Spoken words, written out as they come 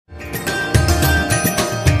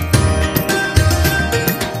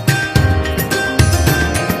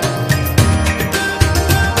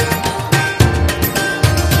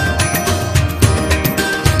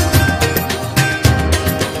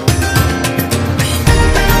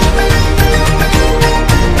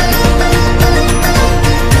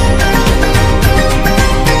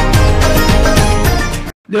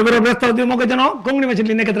देवबरे ब्रेस्तार दिवमोगाचे नाव कोंकणी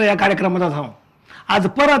भाषेतली नेकेत्रा या कार्यक्रमात हांव आज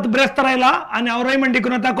परत ब्रेस्तार आयला आनी हांव रेमंड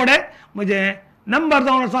डिकुन्हा ताकोडे म्हणजे नंबर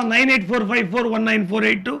जावन आसा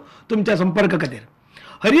 9845419482 तुमच्या संपर्क खातीर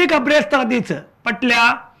हर एका ब्रेस्तार दीस पटल्या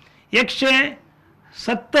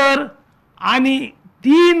 170 आनी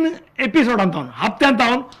 3 एपिसोडांत हप्त्यांत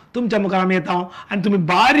हांव तुमच्या मुखार आमी येता आनी तुमी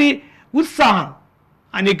भारी उत्साहान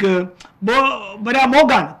आनीक बऱ्या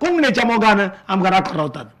मोगान कोंकणीच्या मोगान आमकां राखून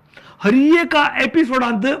रावतात हर एका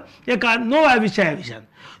एपिसोडांत एका नव्या विशयान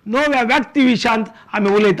नव्या व्यक्ती विशयांत आमी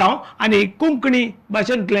उलयता आनी कोंकणी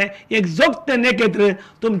भाशेंतले एक जोगते नेकेत्र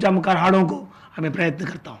तुमच्या मुखार हाडूंक आमी प्रयत्न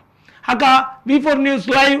करता हाका V4 न्यूज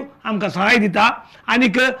लायव्ह आमकां सहाय दिता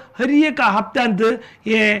आनीक हर एका हप्त्यांत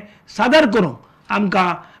हे सादर करूंक आमकां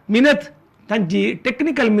मिनत तांची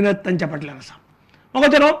टेक्निकल मिनत तांच्या फाटल्यान आसा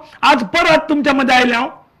मोगाचेनो आज परत तुमच्या मदें आयले हांव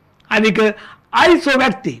आनीक आयचो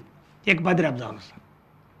व्यक्ती एक पाद्र्याप जावन आसा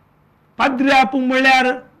पाद्र्याप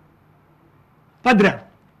म्हणल्यार पाद्र्याप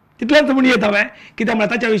तितलेंच म्हण येत हांवें कित्याक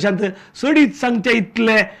म्हळ्यार ताच्या विशयांत सडीत सांगचें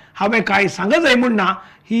इतलें हांवें कांय सांगच जाय म्हण ना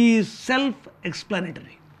ही सेल्फ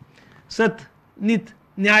एक्सप्लेनेटरी सत नीत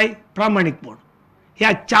न्याय प्रामाणीकपण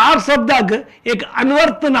ह्या 4 शब्दाक एक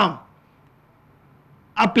अन्वर्थ नांव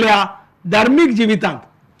आपल्या धार्मीक जिवितांत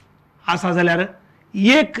आसा जाल्यार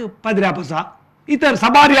एक पाद्र्याप आसा इतर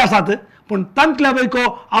साबारी आसात पूण तांतल्या पैको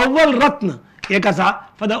अव्वल रत्न एक आसा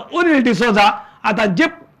फादर ओनिल डिसोजा आता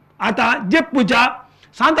जेप्पूच्या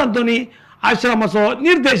सांत आंतोनी आश्रमाचो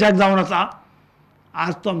निर्देशक जावन आसा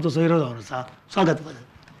आज तो आमचो सोयरो जावन आसा स्वागत फादर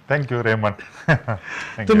थँक्यू रेमंड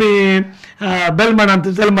तुम्ही बेलमणांत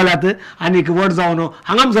जल्मल्यात आनीक व्हड जावन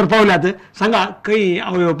हांगासर पावल्यात सांगा खंय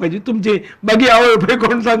आवय येवपाची तुमची बागी आवय येवपाय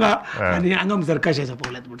कोण सांगा आनी हांगासर कशें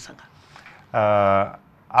पावल्यात म्हण सांगा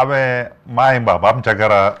हांवें माय बाब आमच्या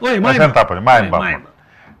घरा माय बाब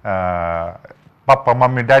पप्पा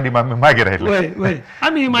मम्मी डॅडी मम्मी मागीर आयले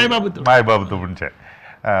आमी माय बाब तूं म्हणचे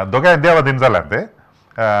दोगांय देवाधीन जाल्यात ते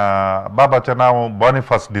बाबाचें नांव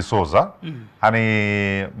बॉनिफास डिसोजा आनी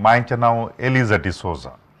मायचें नांव एलिझा डिसोजा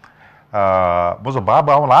म्हजो बाब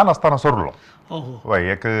हांव ल्हान आसतना सरलो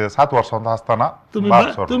वय एक 7 वर्सांचो आसतना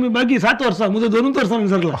तुम्ही बागी 7 वर्सां म्हजो 2 वर्सांनी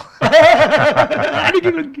सरलो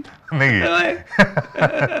न्ही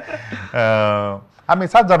आमी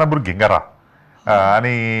 7 जाणां भुरगीं घरा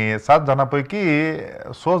आनी 7 जाणां पैकी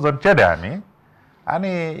 6 जाण चेडे आमी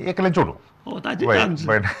आनी एकलें चेडूं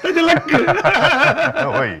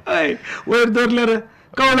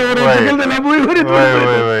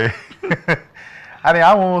आनी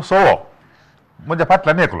हांव सवो म्हणजे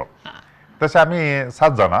फाटल्यान एकलो तशें आमी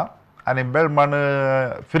 7 जाणां आनी बेळमण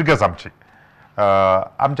फिरगस आमची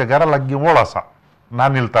आमच्या घरा लागीं वळ आसा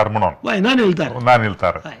नानिलतार म्हणून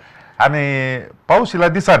नानिलतार आनी पावस येयल्या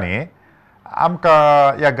दिसांनी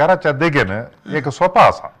आमकां ह्या घराच्या देगेन एक सोफा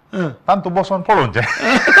आसा तांतू बसून पळोवचें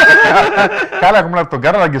काल्याक म्हळ्यार तो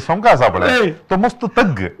घरा लागीं सोमका आसा पळय तो मस्त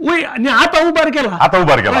तग्ग आतां उबार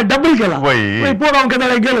केला डबल केला वय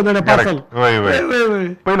वय वय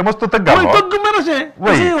पयलीं मस्त तग्ग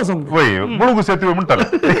वय मुळगुसे तुवें म्हणटाले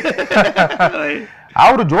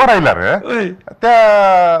आवरू जोर आयल्यार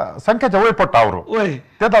त्या संख्याच्या वय पडटा आवरू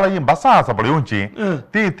ते दादा ही बसां आसा पळय उंची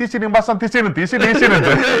ती तिसरी बसां तिसरी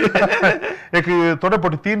एक थोडे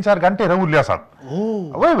पटी 3-4 घंटे उरले आसात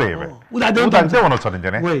वय वय वय उदक देंवन वचो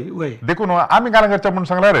तेंच्यानी देखून आमी घराकडचे म्हणून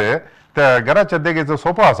सांगल्यार त्या घराच्या देगेचो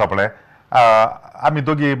सोफा आसा पळय आमी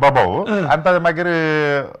दोगी बाबाओ आनी ताजे मागीर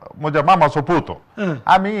म्हज्या मामाचो पूतो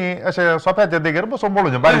आमी अशें सोफ्याच्या देगेर बसून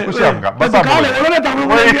पळोवचें बारीक खुशी आमकां बसा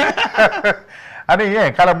आनी हे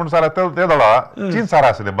काळ्या म्हणसार ते दोळा चिंचार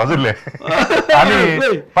आसले बाजुरले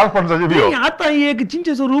आनी पालपणसाचे बियो आतां एक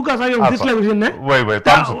चिंचेचो रूख आसा दिसल्या भशेन वय वय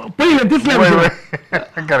पयलें दिसल्या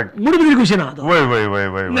भशेन करेक्ट मुडबिरी कुशी ना वय वय वय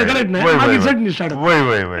वय वय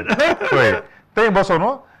वय वय वय थंय बसून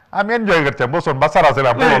आमी एन्जॉय करचे बसून बसार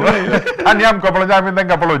आसले पळोवन आनी आमकां पळोवचें आमी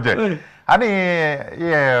तांकां पळोवचें आनी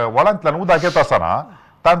हे वळांतल्यान उदक येता आसतना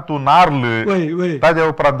तांतू नारल ताजे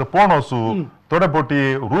उपरांत पणसू थोडे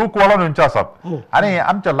पोटी रूख वळोन येवचे आसात आनी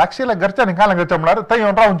आमच्या लागशिल्ल्या घरच्यांनी काल घरचें म्हळ्यार थंय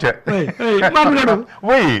येवन रावचें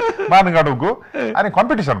वय मान काडूंक आनी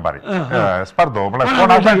कॉम्पिटिशन बारीक स्पर्धो म्हळ्यार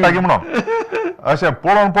कोण आसा तागे म्हणून अशें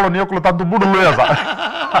पळोवन एकलो तांतू बुडलोय आसा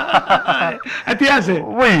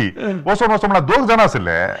वय वचून म्हळ्यार 2 जाण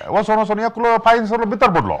आशिल्ले वचून एकलो पांय सरलो भितर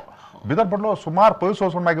पडलो सुमार पयस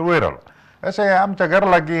वचून मागीर वयर आलो अशें आमच्या घरा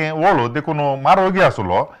लागीं वळू देखून मारोगी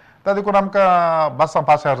आसलो त्या देखून आमकां बसां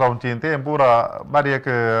पाशार जावची ते पुरा बारी एक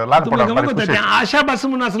ल्हानपणांत आशा बस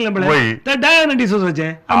म्हणून आसलें ते डायना डिसोजाचे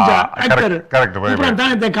आमच्या ऍक्टर करेक्ट उपरांत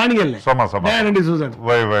ताणें तें खाण गेल्लें सोमा सोमा डायना डिसोजान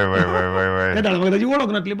वय वय वय वय वय वय त्या म्हाका ताची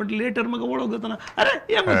वळख नासली बट लेटर म्हाका वळख जाताना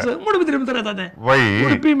अरे हे मूड भितरी भितर येता तें वय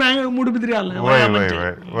उडपी मूड भितरी आसलें वय वय वय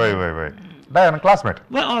वय वय वय डायना क्लासमेट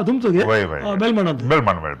तुमचो गे वय वय बेलमानांत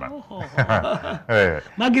बेलमान बेलमान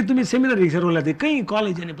मागीर तुमी सेमिनरी सरवल्या ती खंय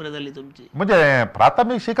कॉलेजांनी परत जाली तुमची म्हणजे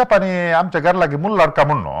प्राथमिक शिकप आनी आमच्या घर लागीं मुल्लाडका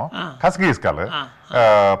म्हणून खासगी इस्काल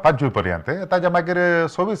 5वी पर्यंत ताच्या मागीर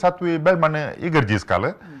 6वी 7वी बेलमान इगर्जी इस्काल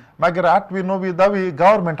मागीर 8वी 9वी 10वी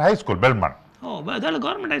गव्हर्मेंट हायस्कूल बेलमान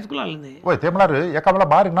गव्हर्मेंट हायस्कूल आसलें वय ते म्हळ्यार एका वेळा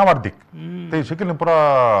बारीक नावार्दीक ते शिकिल्ले पुरो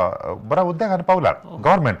बऱ्या उद्देगान पावल्यार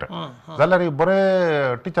गव्हर्मेंट जाल्यार बरे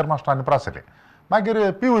टीचर मास्टरांनी पुरो आसले मागीर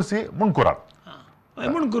PUC मुणकुरार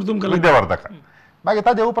मुणकूर तुमकां विद्यावर्धक मागीर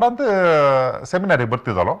ताजे उपरांत सेमिनारी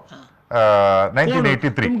भरती जालो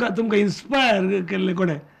 1983 तुमकां इन्स्पायर केल्लें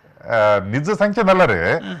कोणें निज सांगचें जाल्यार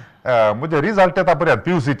म्हजे रिजल्ट येता पर्यंत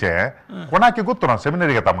PUCचे कोणाकी गुत्तो ना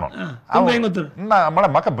सेमिनारी घेता म्हणून ना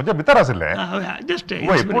म्हळ्यार म्हाका म्हजे भितर आशिल्लें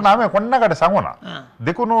वय पूण हांवें कोणा कडेन सांगू ना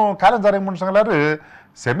देखून कारण जालें म्हूण सांगल्यार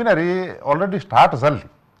सेमिनारी ऑलरेडी स्टार्ट जाल्ली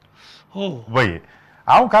वय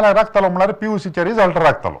हांव काल्यार राखतालो म्हळ्यार PUCचे रिजल्ट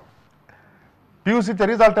राखतालो PUCचे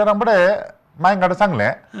रिजल्ट येना फुडें मायंगाडे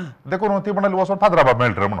सांगलें देखून ती म्हणली वचून फादराबा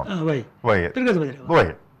मेळटलें म्हणून वय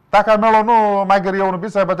वय ताका मेळोन मागीर येवन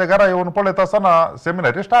बिसायबाच्या घरा येवन पळयत आसतना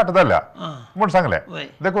सेमिनारी स्टार्ट जाल्या म्हूण सांगलें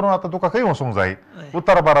देखून आतां तुका खंय वचूंक जाय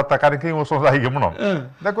उत्तर भारत आनी खंय वचूंक जाय म्हणून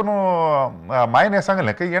देखून मायने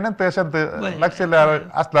सांगलें की येणें तेशेंत लक्ष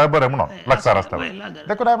आसल्यार बरें म्हणून लक्षार आसल्यार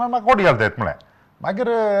देखून हांवें म्हाका ओडी घालता येत म्हळें मागीर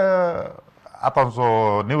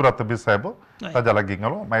आतांचो निवृत्त बिसायब ताच्या लागीं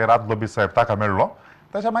गेलो मागीर आदलो बिसायब ताका मेळ्ळो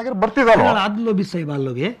तशें मागीर भरती जालो आदलो बिसायब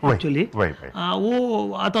आहलो गे एक्चुअली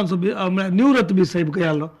ओ आतांचो निवृत्त बिसायब खंय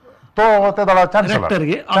आहलो तो ते दाडा चान्सलर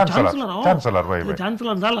चान्सलर वय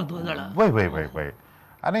चान्सलर जाला तो दाडा वय वय वय वय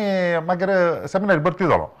आनी मागीर सेमिनारी भरती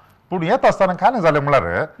जालो पूण येता आसतना काय जालें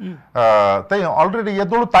म्हळ्यार थंय ऑलरेडी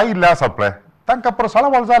येदोळ तायिल्ले आसात पळय तांकां परत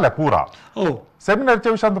सळवळ जाल्या पुरा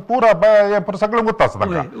सेमिनारीच्या विशयान पुरा सगळें गुत्ता आसा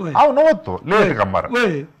तांकां हांव नवतो लेट कामार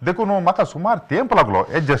देखून म्हाका सुमार तेंप लागलो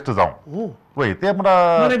एडजस्ट जावंक वय ते म्हणटा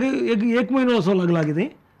एक म्हयनो असो लागला कितें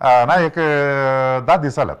ना एक 10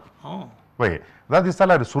 दीस जाल्यात वय 10 दीस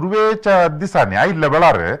जाल्यार सुरवेच्या दिसांनी आयिल्ल्या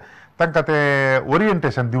वेळार तांकां ते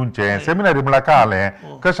ओरिएंटेशन दिवचें सेमिनारी म्हळ्यार काय जालें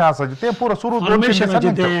कशें आसाचें तें पुरो सुरू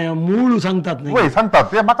मूळ सांगतात वय सांगतात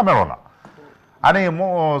ते म्हाका मेळोना आनी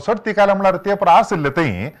सर्ती काल्या म्हळ्यार ते पुरो आशिल्ले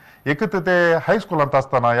थंय एकत ते हायस्कुलांत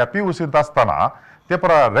आसतना या PUCंत आसतना ते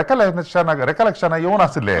पुरो रेकलेक्शनां येवन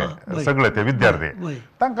आशिल्ले सगळे ते विद्यार्थी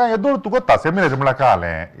तांकां येदोळ तुगोता सेमिनारी म्हळ्यार काय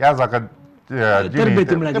जालें ह्या जागा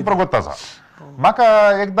ते पुरो गोत्ता आसा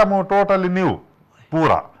म्हाका एकदम टोटली न्यू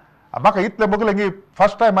पुरा म्हाका इतलें बगलें की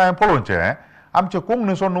फर्स्ट टायम हांवें पळोवचें आमचे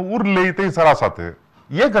कोंकणीसून उरले थंयसर आसात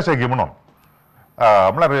हे कशें गे म्हणून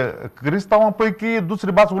म्हळ्यार क्रिस्तांवां पैकी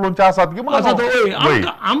दुसरी भास उलोवचे आसात की म्हणून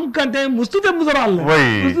आमकां ते मुस्तुते मुजर आहले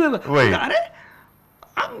वय अरे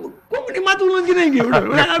कोंकणी मात उलोवची न्हय गे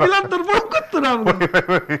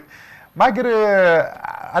मागीर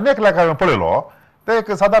अनेक लायक हांवें पळयलो ते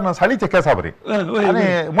एक सादारण साडीचे केंसा बरी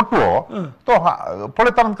आनी मुट्टो तो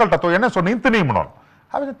पळयतना कळटा तो येणेसो इंत न्ही म्हणून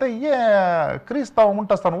हांवें ते हे क्रिस्तांव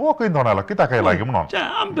म्हणटा आसतना वो खंय धोणालो कित्याक येयला गे म्हणून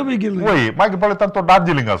वय मागीर पळयतना तो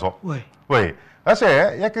दार्जिलिंगाचो वय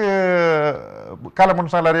अशें एक काल म्हणून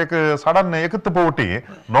सांगल्यार एक साडान एकत पवटी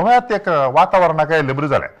नव्यात एक वातावरणाक आयिल्लें बरें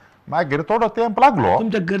जालें मागीर थोडो तेंप लागलो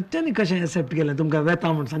तुमच्या घरच्यांनी कशें एक्सेप्ट केलें तुमकां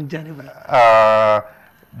वेता म्हूण सांगचें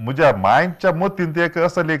म्हज्या मायंच्या मतीन ती एक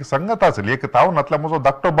असली एक संगत आसली एक तावनांतल्या म्हजो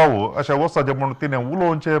धाकटो भाऊ अशें वचचे म्हणून तिणें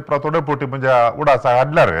उलोवचें थोडे फावटी म्हणजे उडासा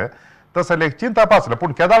हाडल्यार तसले एक चिंता आसलें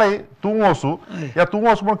पूण केदाळे तूं वचू या तूं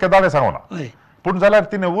वच म्हूण केदाळे सांगना पूण जाल्यार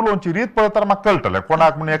तिणें उलोवची रीत पळयतना म्हाका कळटलें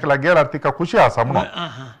कोणाक म्हण एकला गेल्यार तिका खुशी आसा म्हणून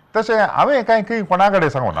तशें हांवें कांय खंय कोणा कडेन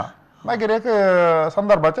सांगना मागीर एक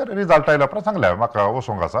संदर्भाचेर रिजल्ट आयल्या उपरांत सांगलें म्हाका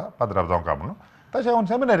वचूंक आसा पाद्रार जावंक म्हणून तशें हांव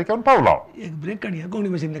सेमिनारी घेवन पावलो एक ब्रेक काडया कोंकणी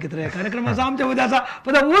भाशेन नकेत्र कार्यक्रमाचो आमच्या मदीं आसा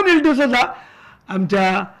पण ओनिल डिसोजा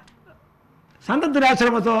आमच्या सांतांतरी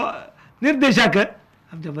आश्रमाचो निर्देशक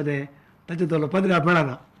आमच्या मदें ताचे तो पदरार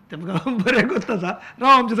मेळना ते म्हाका बरें गोश्ट आसा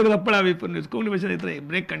राव आमचे सगळ्या पळावी पण कोंकणी भाशेन येता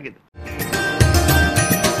ब्रेक काडून घेता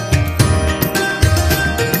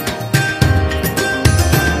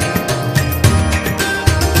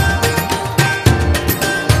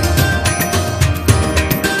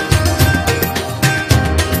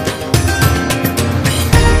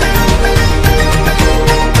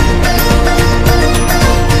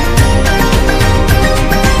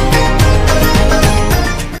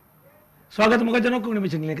स्वागत मुखाच्या कोकणी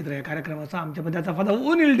भाषेंतली नेकेथ्रा ह्या कार्यक्रमाचा आमच्यामध्ये आता फादर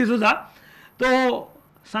ओनिल डिसोजा तो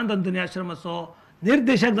सांत अंतोनी आश्रमाचो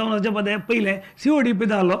निर्देशक जावन हाच्या पदे पयले COD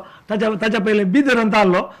पिदा आसलो ताच्या पयले बिदरांत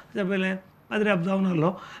आसलो ताच्या पयले पाद्र्याप जावन आसलो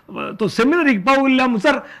तो सेमिनरीक पावुल्ल्या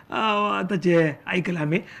मुसार ताचे आयकले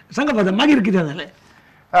आमी सांगा फादर मागीर कितें जालें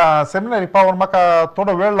सेमिनरी पावन म्हाका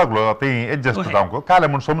थोडो वेळ लागलो थंय एडजस्ट जावंक काले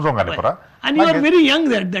म्हूण समजूंक आनी परा आनी you R very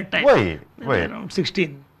young eight that time वय वय अराउंड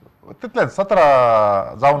 16 तितलें 17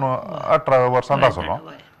 जावन 18 वर्सांचो आसलो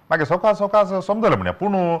मागीर सकाळ सकाळ समजलें म्हणे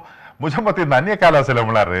पूण म्हज्या मतीन नानी काल आसलें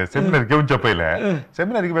म्हळ्यार सेमिनरी घेवचे पयले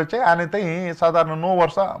सेमिनरी घेवचे आनी थंय सादारण 9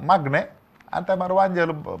 वर्सां मागणे आनी त्या मागीर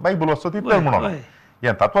वांजेल बायबल वचता तितलें म्हणून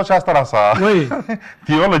हें तत्वशास्त्र आसा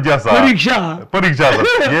थियोलॉजी आसा परीक्षा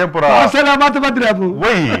आसा हे पुरा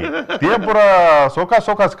वय ते पुरा सोकास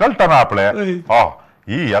सोकास कळटना आपले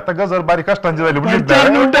ही आता गजर बारी कष्टांची जाली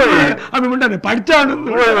आमी म्हणटा पाडच्या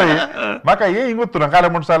म्हाका हे हिंगूत्तुना काले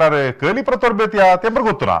म्हण जाल्यार कली प्रतोर्बेत या ते बरें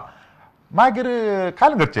गोत्तुना मागीर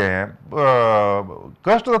काल करचें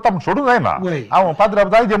कश्ट जाता म्हूण सोडूंक जायना हांव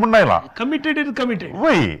पाद्र्याप जायचे म्हूण नायला कमिटेड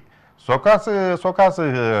वय सोकास सोकास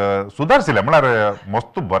सुदारशिल्लें म्हळ्यार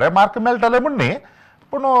मस्त बरे मार्क मेळटले म्हण न्ही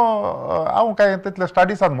पूण हांव काय तितले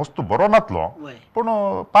स्टडीसान मस्त बरो नासलो पूण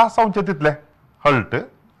पास जावचें तितलें हळट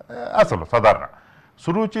आसलो सादारण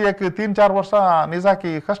सुरूची एक 3-4 वर्सां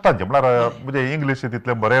निजाकी कश्टांचे म्हळ्यार म्हणजे इंग्लीश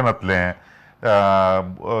तितलें बरें नासलें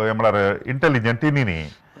म्हळ्यार इंटेलिजंट न्ही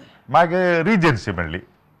मागीर रिजन्सी मेळ्ळी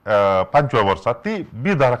 5व्या वर्सा ती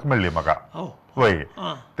बिदाराक मेळ्ळी म्हाका वय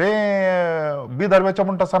ते बिदार वेचे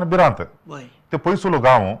म्हणटा आसतना बिरांत ते पयसुलो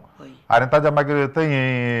गांव आनी ताच्या मागीर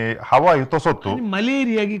थंय हवाय तसोच तूं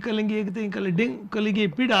मलेरिया की कलिंगी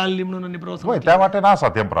पीड आसली म्हणून वय त्या वाटेन आसा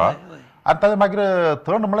तेंपरा आनी ताच्या मागीर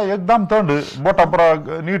थंड म्हळ्यार एकदम थंड बोटां पुरा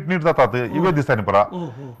नीट नीट जातात इवे दिसांनी पुरा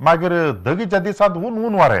मागीर धगीच्या दिसांत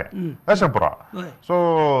ऊन वारें अशें पुरा सो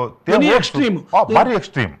ते बारी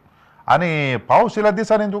एक्स्ट्रीम आनी पावस येयल्या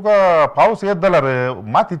दिसांनी तुका पावस येत जाल्यार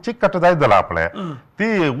माती चिकट जायत जाला आपले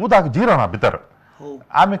ती उदक जिरना भितर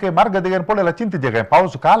आमी खंय मार्ग देगेन पळयल्यार चिंतेचें काय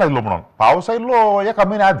पावस काल आयलो म्हणून पावस आयलो एका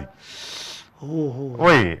म्हयन्या आदी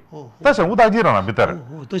वय तशें उदक जिरना भितर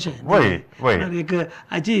वय वय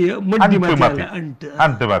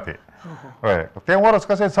अंट माती वय तें वर्स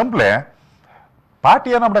कशें संपलें पाट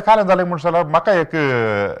येना म्हणटा कालें जालें म्हणून जाल्यार म्हाका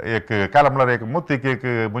एक काल म्हळ्यार एक मुतीक एक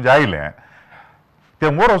म्हणजे आयलें ते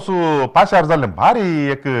वरस पाशार जाल्लें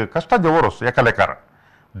भारी एक कश्टाचें वरस एका लेखार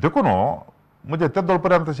देखून म्हणजे तेदोळ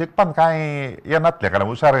पर्यंत शिकपान कांय हें नासलें कारण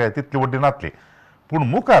हुशार तितली व्हडली नासली पूण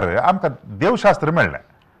मुखार आमकां देवशास्त्र मेळ्ळें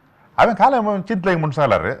हांवें कालें चिंतलें म्हणून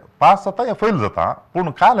जाल्यार पास जाता या फेल जाता पूण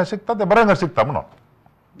कालें शिकता तें बरें शिकता म्हणून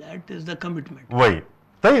दॅट इज द कमिटमेंट वय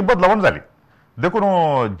थंय बदलावण जाली देखून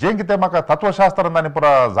जें कितें म्हाका तत्वशास्त्रांत आनी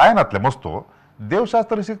पुरा जायनासलें मस्तो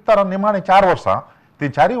देवशास्त्र शिकतना निमाणें 4 वर्सां ती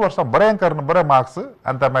 4 वर्सां बरे मार्क्स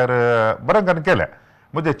आनी त्या मागीर बरें केलें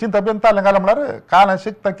म्हणजे चिंता बिंता जालें जाल्यार म्हळ्यार कालें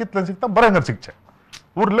शिकता कितलें शिकता बरें शिकचें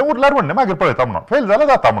उरल्यार म्हणलें मागीर पळयता म्हणून फेल जाल्यार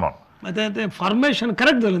जाता म्हणून फॉर्मेशन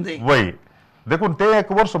करेक्ट जालें तें वय देखून ते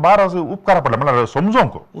एक वर्स 12 उपकारा पडले म्हळ्यार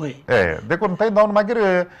समजोंक देखून थंय जावन मागीर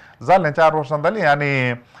जालें 4 वर्सां जालीं आनी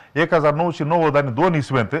 1990 आनी 2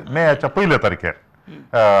 इसवेंत मेच्या 1 तारखेर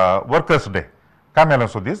वर्कर्स डे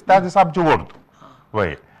कामेलांचो दीस त्या दिसा आमची वर्द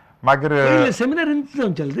वय मागीर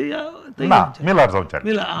ना मिलार जावचे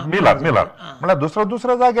मिलार म्हळ्यार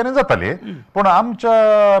दुसऱ्या जाग्यांनी जाताली पूण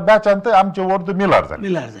आमच्या बॅचांत आमची वर्द मिलार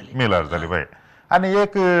जाली वय आनी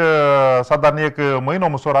एक सादारण एक म्हयनो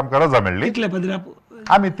मुसोर आमकां रजा मेळ्ळी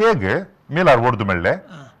आमी तेग मिलार वर्द मेळ्ळे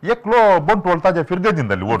एकलो बंटवळ ताजे फिरगेजीन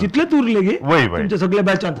जाली वर्द तितलेच उरले गे वय वय सगळ्या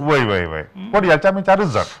बॅचांत वय वय वय पडयाचे आमी 4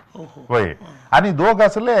 जाण वय आनी दोग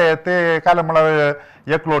आसले ते काल म्हळ्यार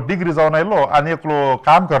एकलो डिग्री जावन आयलो आनी एकलो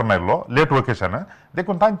काम करून आयलो लेट वेकेशन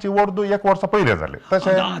देखून तांची वर्द 1 वर्स पयले जाले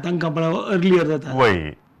तशें अर्लियर जाता वय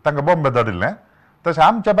तांकां बॉम्बे धाडिल्लें तशें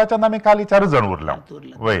आमच्या बॅचांत आमी काली 4 जाण उरल्या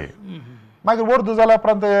वय मागीर वर्द जाल्या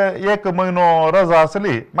उपरांत 1 म्हयनो रजा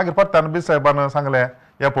आसली मागीर परत्यान बी साहेबान सांगलें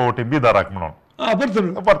हे पवटी बिदाराक म्हणून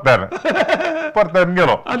परत्यान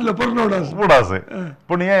गेलो उडास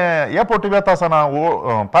पूण हे पोटी वेता आसतना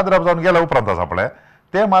पाद्र्याप जावन गेल्या उपरांत आसा पळय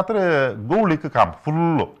ते मात्र गवळीक काम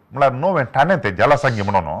फुल्ल म्हळ्यार नवें ठाणें तें जलसंगी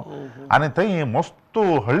म्हणून आनी थंय मस्त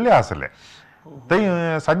हळ्ळे आसले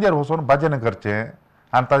थंय सांजेर वचून भजन करचें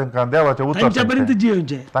आनी तांकां देवाचें उतर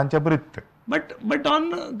तांचे बरीत बट ऑन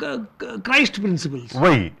क्राइस्ट प्रिंसिपल्स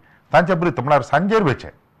वय तांचे बरीत म्हळ्यार सांजेर वेचे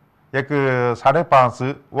एक 5:30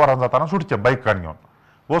 वरां जाताना सुटचें बायकान घेवन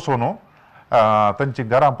वचून तांची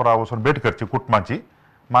घरां पुरा वचून भेट करची कुटुंबाची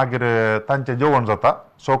मागीर तांचें जेवण जाता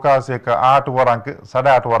सकाळस एक 8 वरांक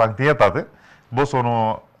 8:30 वरांक ती येतात बसून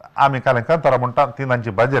आमी कालें कांतारा म्हणटा ती तांची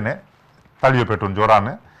भजन ताळयो पेटून जोरान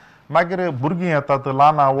मागीर भुरगीं येतात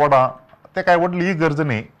ल्हाना व्हडा ते काय व्हडली ही गरज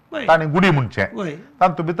न्ही तांणी गुडी म्हणचें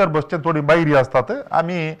तांतू भितर बसचें थोडी बायरी आसतात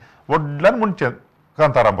आमी व्हडल्यान म्हणचें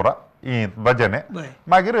कांतारापुरा ही भजन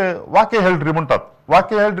मागीर वाक्य हेळ्ळी म्हणटात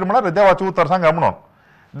वाक्य हेळ्ळी म्हळ्यार देवाचें उतर सांगा म्हणून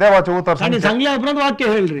देवाचें उतर सांगल्या उपरांत वाक्य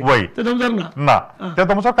हेळ्ळी वय ना ते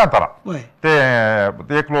तुमचो कांतारा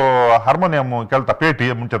ते एकलो हार्मोनियम खेळटा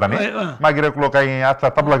पेटी म्हणचे तांणी मागीर एकलो काही आसला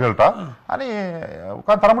तबला खेळटा आनी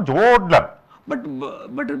कांतारा म्हणचे व्हडल्यान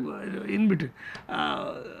but in between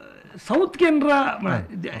south Canara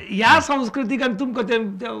या संस्कृतीक आनी तुमकां ते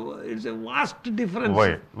इट्स अ वास्ट डिफरन्स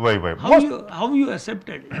वय वय वय हाऊ यू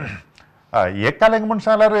एक्सेप्टेड एक कालेंक म्हण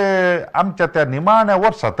सांगल्यार आमच्या त्या निमाण्या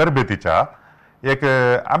वर्सा तरबेतीच्या एक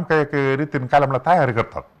आमकां एक रितीन काय म्हळ्यार तयारी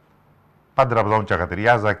करतात पाद्रा जावच्या खातीर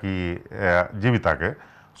ह्या जाकी जिविताक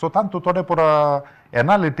सो तांतू थोडे पुरो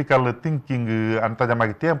एनालिटिकल थिंकींग आनी ताच्या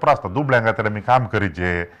मागीर तेंप आसता दुबळ्यां खातीर आमी काम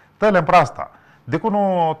करीचे तलेंप आसता देखून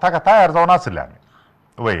ताका तयार जावन आसले आमी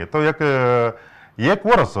वय तो एक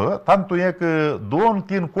वर्स तांतू एक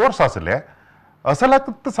 2-3 कोर्स आसले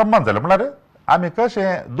असल्याक संबंध जाले म्हळ्यार आमी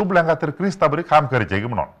कशें दुबळ्यां खातीर क्रिस्तां बरी काम करचें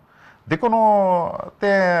म्हणून देखून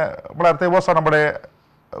ते म्हळ्यार ते वचना बडे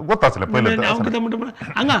गोत आसले पयले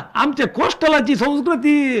हांगा आमचे कोस्टलाची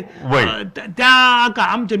संस्कृती त्या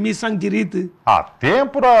आमचे मिसांची रीत ते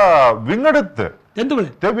पुरो विंगडत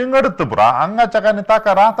ते विंगडत पुरा हांगाच्या आनी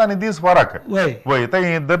ताका रात आनी दीस फरक वय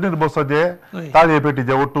थंय दर्नीर बसोचे ताळये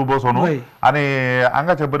पेटीचे ओट्टू बसोन आनी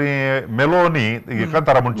हांगाचे बरी मेलोनी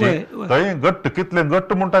कांतारा म्हणची थंय घट्ट कितले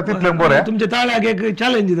घट्ट म्हणटा तितले बरें तुमच्या ताळ्याक एक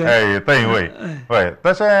चॅलेंज थंय वय वय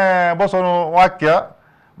तशें बसोन वाक्य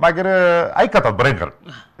मागीर आयकतात बरेंकर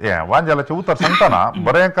हे वांजेलाचें उतर सांगतना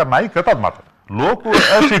बरेंकर आयकतात मात लोक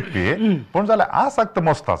अशिकपी पूण जाल्यार आसक्त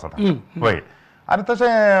मस्त आसता वय आनी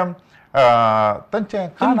तशें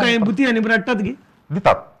तांचे बुती आनी बरडटात गी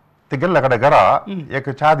दितात ते गेल्ल्या कडेन घरा एक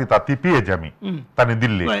च्या दितात ती पियेची आमी तांणी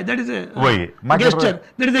दिल्ली वय मागीर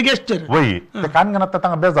वय ते कान घेनात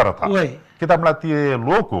तांकां बेजार जाता कित्याक म्हळ्यार ती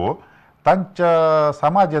लोक तांच्या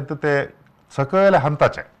समाजांत ते सकयल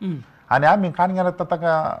हंताचे आनी आमी कान घेनात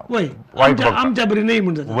तांकां वायट आमच्या बरी न्हय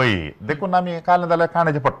म्हणटा वय देखून आमी कान जाल्यार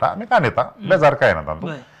काण्याचे पडटा आमी कान येता बेजार काय ना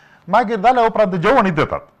तांतूं मागीर जाल्या उपरांत जेवण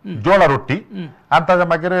दितात जोळा रोट्टी आनी ताच्या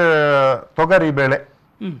मागीर तोगरी बेळे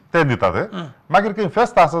ते दितात मागीर खंय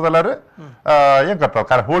फेस्त आसा जाल्यार हें करतात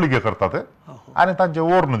काय होळगे करतात आनी तांचे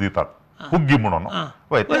ओर्ण दितात हुग्गी म्हणून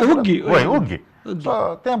वय वय हुग्गी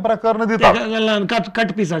ते प्रकरण दितात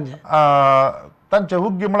कटपिसांचे तांचे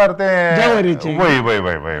हुग्गी म्हळ्यार ते वय वय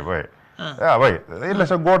वय वय वय वय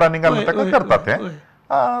इल्लेशे गोड आनी घालून ताका करतात ते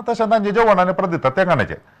तशें तांचे जेवण आनी परत दितात ते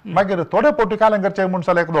गाण्याचे मागीर थोडे पोटी कालें करचे म्हूण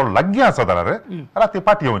जाल्यार एक लाग्गी आसा जाल्यार राती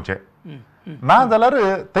पाटी येवचे ना जाल्यार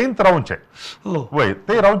थंयच रावचे वय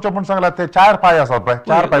ते रावचे म्हूण सांगल्यार ते 4 पाय आसात पळय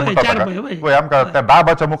 4 पाय म्हणटात वय आमकां त्या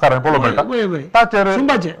डाबाच्या मुखार पळोवंक मेळटा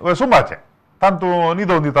ताचेर सुंबाचे तांतू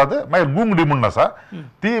न्हिदोवन दितात मागीर गुंगडी म्हणून आसा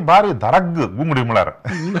ती भारी धरग गुंगडी म्हळ्यार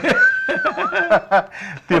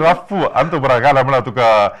ती रफ अंत बरा घाला म्हळ्यार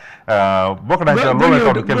तुका बोकडांच्या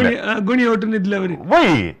लोळ्या केल्ले गुणी ओटून न्हिदल्या बरी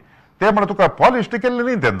वय ते म्हळ्यार तुका पॉलिश केल्ले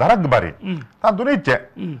न्ही ते धरग बारी तांतू न्हिदचे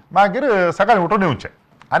मागीर सकाळीं उठून येवचे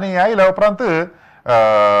आनी आयल्या उपरांत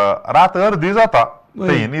रात अर्दी जाता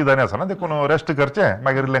थंय न्हिद आनी आसना देखून रेस्ट करचे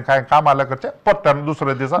मागीर इल्लें कांय काम आल्यार करचें परत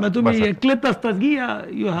दुसरे दिसा तुमी एकलेच आसतात की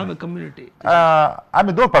यू हॅव अ कम्युनिटी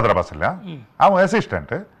आमी 2 पाद्रा आसले हांव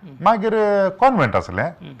एसिस्टंट मागीर कॉन्व्हेंट आसलें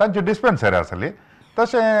तांची डिस्पेन्सरी आसली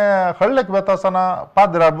तशें हळ्ळेक वता आसतना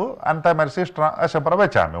पाद्राबू आनी त्या मागीर सिस्टरां अशें परत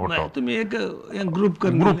वेचे आमी उठो तुमी एक ग्रूप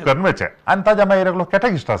करून वेचे आनी ताच्या मागीर एकलो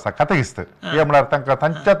कॅटेगिस्ट आसता कॅटेगिस्ट हे म्हळ्यार तांकां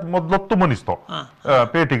तांच्याच मदलो मनीस तो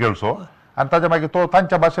पेटी गेळसो आनी ताच्या मागीर तो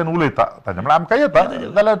तांच्या भाशेन उलयता ताच्या म्हळ्यार आमकां येता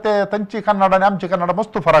जाल्यार ते तांची कन्नड आनी आमची कन्नड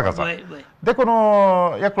मस्त फरक आसा देखून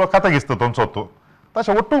एकलो कॅटेगिस्ट तो तूं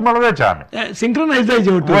तशें ओट्टू मेळून वेचे आमी सिंक्रोनाइज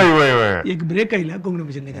जायचे ओट्टू वय वय वय एक ब्रेक आयला कोंकणी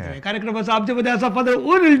भाशेन नेकेथ्रा कार्यक्रमाचो आमचे मध्ये आसा फादर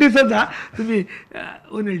ओनिल डिसोजा तुमी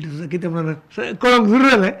ओनिल डिसोजा कितें म्हणून कळोंक सुरू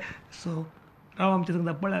जालें सो राव आमचे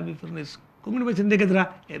सांगता पळय आमी फर्नेस कोंकणी भाशेन नेकेथ्रा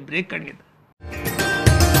हे ब्रेक काडून घेता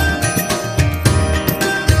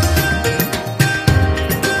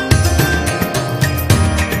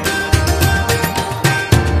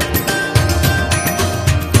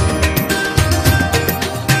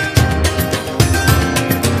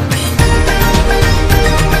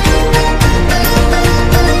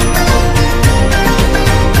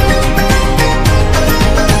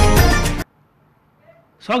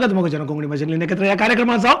स्वागत मोगोचना कोंकणी भाशेंतली नेकेथ्रा ह्या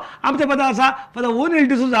कार्यक्रमाचो आमच्या पदा आसा फादर ओनिल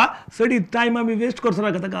डिसोजा सडी टायम आमी वेस्ट करचो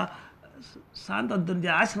नाका ताका सांत अंतोनी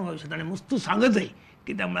आश्रमा विशयी ताणें मस्त सांगत जाय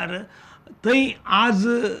कित्याक म्हळ्यार थंय आज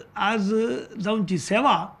जावनची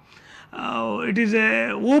सेवा it is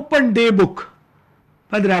a open day book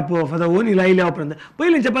पदराप फक्त ओनील आयल्या उपरांत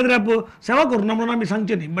पयलींचे पदराप सेवा करूं म्हणून आमी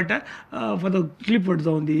सांगचे न्ही बट फक्त क्लिफर्ड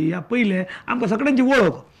जावन दी ह्या पयले आमकां सगळ्यांची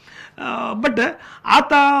वळख बट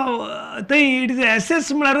आतां थंय इट इज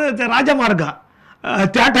एसेस म्हळ्यार ते राजमार्ग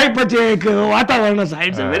त्या टायपाचें एक वातावरण आसा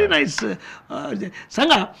इट्स अ व्हेरी नायस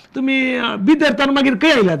सांगा तुमी बिदर मागीर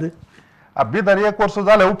खंय आयल्यात बिदर 1 वर्ष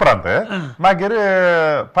जाले उपरांत मागीर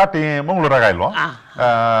फाटी मंगळुराक आयलो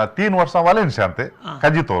 3 वर्सां वालेन्सियांत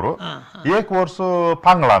काजितोरू 1 वर्ष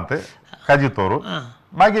पांगळांत काजितोरू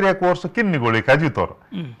मागीर 1 वर्ष किन्निगोळी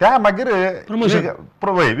काजितोरू त्या मागीर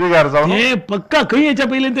विगार जावन पक्का खंय हेच्या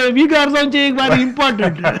पयलीं ते विगार जावनचे एक बार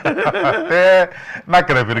इम्पॉर्टंट ते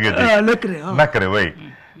नाकरे पिरगेचे नाकरे वय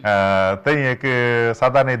थंय एक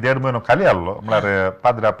साधारण 1.5 म्हयनो खाली आसलो म्हळ्यार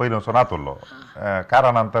पाद्र्या पयलींसून आतुरलो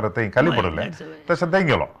कारानंतर थंय खाली पडले तशें थंय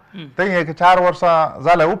गेलो थंय एक 4 वर्सां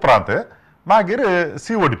जाल्या उपरांत मागीर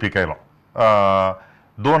CODP आयलो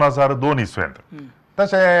 2002 इसवेंत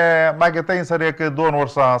तशें मागीर थंयसर एक 2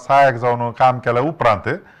 वर्सां सहाय्यक जावन काम केल्या उपरांत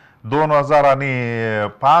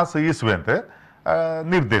 2005 इसवेंत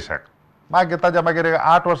निर्देशक मागीर ताज्या मागीर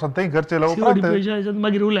 8 वर्सां थंय करचेलो उपरांत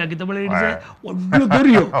मागीर उलया कित्याक म्हळ्यार व्हडलो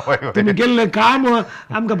दर्यो तुमी केल्लें काम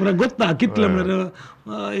आमकां बरें गोत्ता कितलें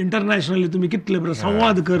म्हळ्यार इंटरनॅशनली तुमी कितले बरें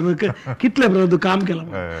संवाद करून कितले बरें काम केलां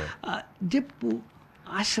जेप्पू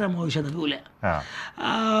आश्रम औषधां उलया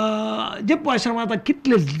जेप्पू आश्रमांत आतां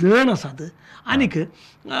कितले जण आसात आनीक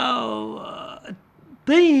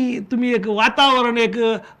थंय तुमी एक वातावरण एक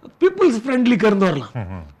पिपल्स फ्रेंडली करून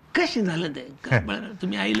दवरलां कशें जालें तें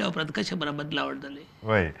तुमी आयल्या उपरांत कशें बरें बदलावट जाली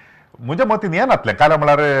वय म्हज्या मतीन हें नासलें कारण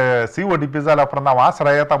म्हळ्यार CODP जाल्या उपरांत हांव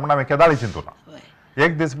आसरा येता म्हूण हांवें केदाळी चिंतूना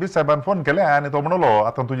एक दीस बी साहेबान फोन केले आनी तो म्हणलो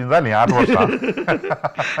आतां तुजी जालीं 8 वर्सां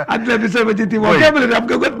आदल्या दिसाची ती वॉकॅबुलरी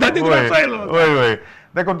आमकां गोत्ता ती वय वय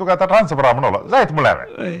देखून तुका आतां ट्रान्सफर आहा म्हणलो जायत म्हळ्यार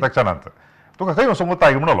हांवें तक्षणांत तुका खंय वचूंक वता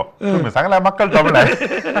म्हणलो तुमी सांगल्यार म्हाका कळटा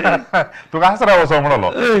म्हळ्यार तुका आसरा वचो म्हणलो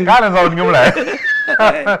कारें जावन घे म्हळ्यार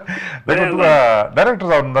देखून तुका डायरेक्टर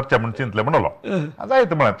जावन धरचें म्हूण चिंतलें म्हणलो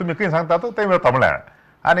जायत म्हळ्यार तुमी खंय सांगतात थंय वता म्हळ्यार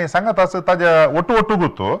आनी सांगात आस ताजे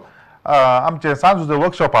ओटू आमचे सांजुचे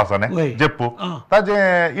वर्कशॉप आसा न्ही जेप्पू ताजे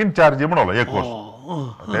इन्चार्ज म्हणलो 1 वर्स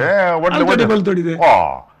ते व्हडले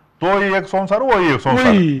तो एक संवसार वो एक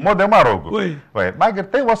संवसार मोदे मारोग वय मागीर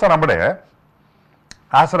थंय वचना फुडें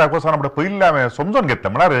आसराक वचना फुडें पयलीं हांवें समजून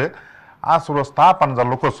घेतलें म्हळ्यार आसरो स्थापन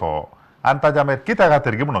जाल्लो कसो आनी ताज्या मागीर कित्या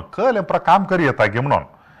खातीर गे म्हणून कळ्ळें काम करी येता गे म्हणून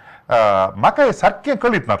म्हाका सारकें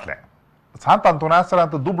कळीत नासलें सांतांतून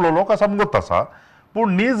आसरांत दुबळो लोक आसा गोत आसा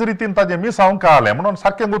पूण नीज रितीन ताजें मिसांव कळ्ळें म्हणून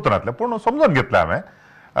सारकें गुंतूं नासलें पूण समजून घेतलें हांवें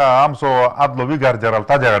आमचो आदलो विगार जेराल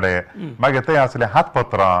ताज्या कडेन मागीर थंय आसलें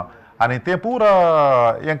हातपत्रां आनी तें पुरो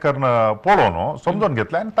हें करून पळोवन समजून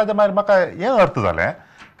घेतलें आनी ताज्या मागीर म्हाका हें अर्थ जालें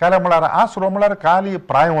काय म्हळ्यार आसरो म्हळ्यार खाली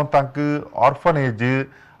प्रायवंतांक ऑर्फनेज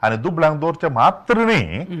आनी दुबळ्यांक दवरचें मात्र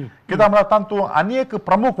न्ही कित्याक म्हळ्यार तातूंत आनी एक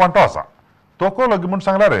प्रमुख वांटो आसा तो कळलो की म्हूण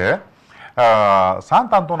सांगल्यार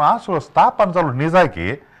सांतांतून आसरो स्थापन जालो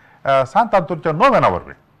निजायकी सांतांतूनच्या 9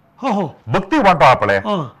 वरवीं भक्ती वांटो आहा पळय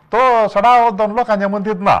तो सडा वचून लोकांच्या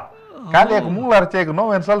मदींत ना खाली एक मंगळारचें एक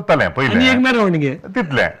 9 चलतलें पयलें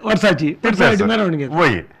तितलें वर्साची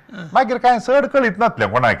वय मागीर कांय चड कळीत नासलें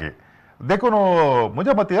कोणाकी देखून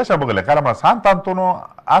म्हज्या मती अशें बगलें कारण म्हळ्यार सांतांतून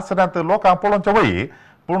आसऱ्यांत लोकांक पळोवचें वय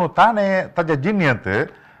पूण ताणें ताज्या जिणेंत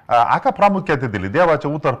हाका प्रामुख्याती दिली देवाचें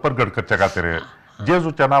उतर प्रगट करचे खातीर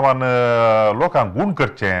जेजूच्या नांवान लोकांक गूण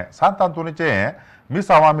करचें सांतांतूनीचें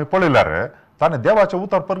मिसांव आमी पळयल्यार ताणें देवाचें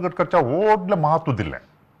उतर प्रगट करचें व्हडलें म्हत्व दिलें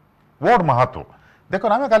व्हड म्हत्व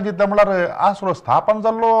देखून हांवें काल चिंतलें म्हळ्यार आसरो स्थापन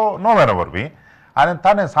जाल्लो 9 वरवीं आनी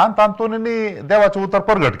ताणें सांतांतूनी देवाचें उतर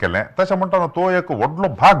प्रगट केलें तशें म्हणटाना तो एक व्हडलो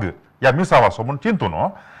भाग ह्या मिसांव आसो म्हूण चिंतून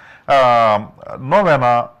 9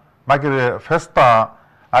 मागीर फेस्तां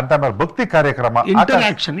आनी त्या भायर भक्ती कार्यक्रमां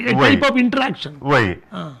वय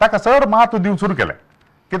ताका चड म्हत्व दिवन सुरू केलें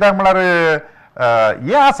कित्याक म्हळ्यार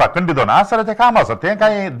हें आसा खंडीत आसराचें काम आसा तें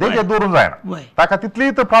कांय देगे दवरूंक जायना ताका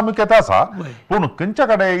तितलीच प्रामुख्यता आसा पूण खंयच्या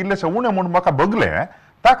कडेन इल्लेशें उणें म्हूण म्हाका बगलें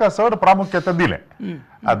ताका चड प्रामुख्यता दिलें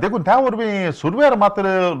देखून त्या वरवीं सुरवेर मात्र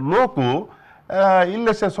लोक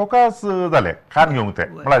इल्लेशे सोकास जाले खाण घेवंक ते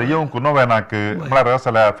म्हळ्यार येवंक 9 म्हळ्यार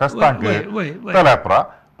असल्या फेस्तांक जाल्या पुरा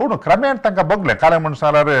पूण क्रमेण तांकां बगलें कारण म्हण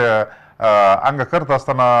सांगल्यार हांगा करता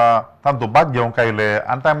आसतना तांतूं भाग घेवंक आयले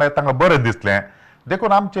आनी तांकां बरें दिसलें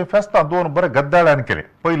देखून आमचे फेस्तां 2 बरे गद्दाळ्यान केले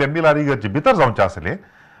पयले मिलार इगर्जी भितर जावचें आसलें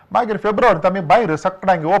मागीर फेब्रुवारींत आमी भायर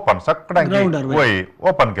सगळ्यांक वय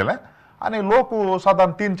ओपन केलें आनी लोक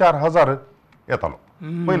सादारण 3-4 हजार येतालो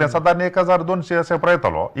पयलें सादारण 1200 अशें पुरो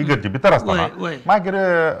येतालो इगर्जी भितर आसतना मागीर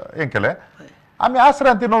हें केलें आमी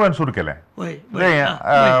आसऱ्यांत 9 सुरू केलें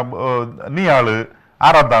नियाळ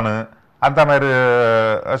आराधन आनी त्या भायर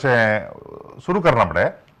अशें सुरू करना पड़े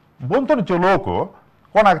बोंतोनचे लोक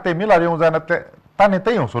कोणाक ते मिलार येऊन जाणार ते ताने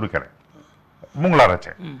ते येऊन सुरू केले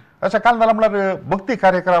मुंगलाराचे अशा कालनाला म्हणल्यार भक्ती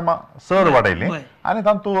कार्यक्रम सर वाडयली आणि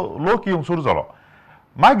तांतू लोक येऊन सुरू जालो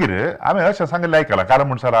मागीर आम्ही अशें सांगिल्लें आयकलां काल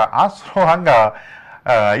म्हणसर आसरो हांगा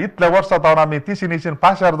इतल्या वर्सां जावन आमी तिशी निशीन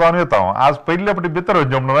पाशार जावन येता आज पयले फावटी भितर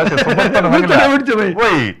वचचें म्हणून अशें समर्थन सांगलें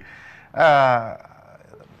वय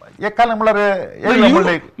एक काल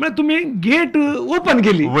म्हणल्यार तुम्ही गेट ओपन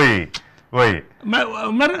केली वय वय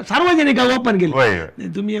सार्वजनिक ओपन केली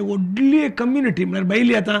तुम्ही एक व्हडली कम्युनिटी म्हळ्यार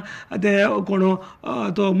बैली आता ते कोण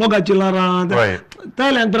तो मोगा चिल्लारां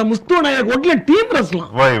तळ्यांक मुस्तोण एक व्हडलें टीम रचलां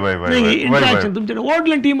वय वय वय इंटरॅक्शन तुमचे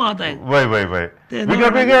व्हडलें टीम आहात वय वय वय वेगळे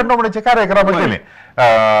वेगळे नोमणीचे कार्यक्रम केले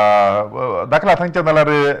दाखला थंयचे जाल्यार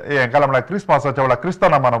हें काल म्हळ्यार क्रिस्मसाच्या वेळार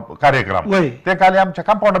क्रिस्तांव कार्यक्रम ते काल आमच्या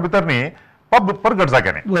कंपाउंडा भितर न्ही पब परगट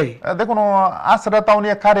जाग्यांनी देखून आसरातावन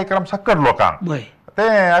एक कार्यक्रम सक्कड लोकांक ते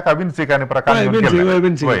हाका विनसिकांनी प्रकार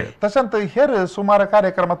तशेंच हेर सुमार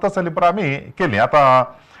कार्यक्रम तसली पर आमी केली आतां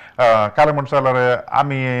काल म्हणसर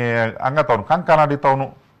आमी हांगा तावन कांकानाडी तावन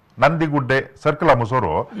नंदीगुड्डे सर्कला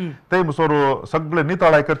मुसोरो ते मुसोरो सगळे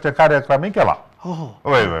नितळाय करचे कार्यक्रम केला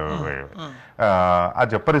वय वय वय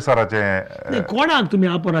आज परिसराचे कोणाक तुम्ही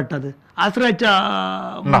आपण हाडटात आसऱ्याच्या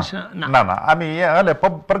ना ना आमी हले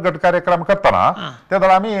प्रगट कार्यक्रम करतना त्या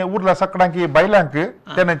वेळा आमी उरल्या सगळ्यांक बायलांक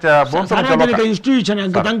तेन्नाच्या सार्वजनिक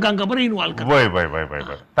इन्स्टिट्यूशनांक तांकां बरें इन्वॉल्व करता वय वय वय वय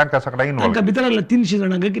तांकां सगळ्यांक इन्वॉल्व तांकां भितर 300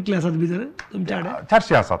 जाणांक कितले आसात भितर तुमच्या कडेन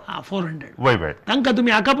 400 आसात 400 वय वय तांकां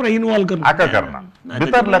तुम्ही हाका परत इन्वॉल्व करना हाका करना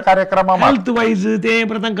भितरल्या कार्यक्रमांत हेल्थ वायज ते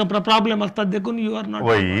तांकां प्रॉब्लेम आसतात देखून यू आर नॉट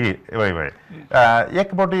वय वय वय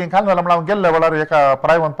एक फावटी काल जाल्यार म्हणल्यार गेल्ल्या वेळार एका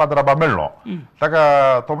प्रायमंत पाद्राबा मेळ्ळो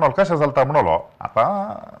ताका तो म्हणलो कशें चलता म्हणलो आतां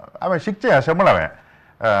हांवें शिकचें अशें म्हणालें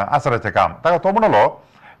आसराचें काम ताका तो म्हणलो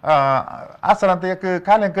आसरांत एक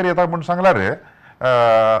कालेंकर येता म्हूण सांगल्यार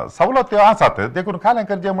सवलत्यो आसात देखून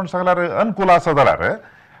कालेंकर जे म्हूण सांगल्यार अनुकूल आसा जाल्यार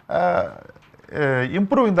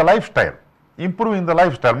इम्प्रूव इन द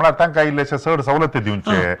लायफस्टायल म्हळ्यार तांकां इल्लेशे चड सवलती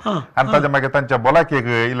दिवचे आनी ताजे मागीर तांच्या भलायकेक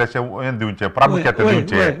इल्लेशे हें दिवचें प्रामुख्यान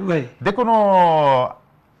दिवचें देखून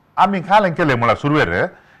आमी कालें केलें म्हळ्यार सुरवेर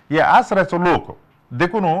हे आसराचो लोक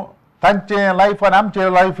देखून तांचे लायफ आनी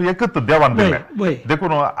आमचे लायफ एकच देवान दिलें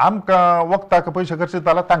देखून आमकां वखदाक पयशे खर्च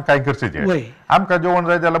जाल्यार तांकांय खर्चचे आमकां जेवण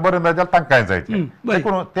जाय जाल्यार बरें जाय जाल्यार तांकांय जायचें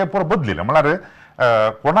देखून ते पुरो बदलिलें म्हळ्यार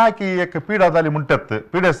कोणाकी एक पिडा जाली म्हणटात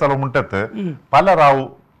पिडेस जालो म्हणटात फाल्यां राव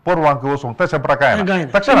परवांक वचूंक तशा प्रकारे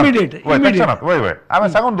तक्षणात वय वय हांवें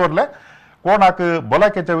सांगून दवरलें कोणाक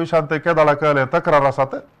भलायकेच्या विशयांत केदाळा कळले तक्रार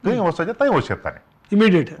आसात थंय वचचे थंय वचत ताणें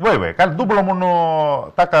इमिडिएट वय वय काल दुबळो म्हणून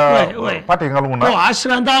ताका फाटी घालूंक ना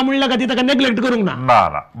आश्रांत म्हणल्या खातीर ताका नेग्लेक्ट करूंक ना ना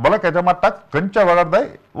ना भलायकेच्या माट्टाक खंयच्या वेळार जाय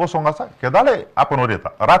वचोंक आसा केदाळे आपण वयता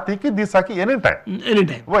राती की दिसा की एनी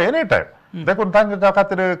टायम वय एनी टायम देखून तांच्या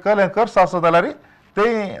खातीर कळ्ळें कर्स आसा जाल्यार ते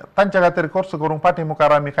तांच्या खातीर कोर्स करूंक फाटी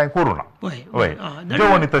मुखार आमी कांय करूं ना वय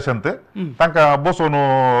जेवण तशेंच तांकां बसून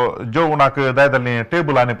जेवणाक जाय जाल्लीं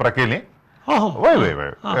टेबलांनी केलीं वय वय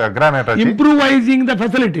वय ग्रॅनायटाची इम्प्रूवायझिंग द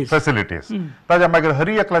फॅसिलिटीज ताज्या मागीर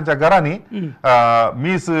हरी एकल्याच्या घरांनी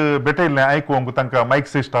मीस भेटयल्लें आयकूंक तांकां मायक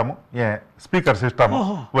सिस्टम हे स्पीकर सिस्टम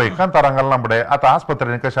वय कांतारां घालना फुडें आतां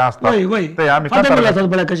आस्पत्रेन कशें आसता ते आमी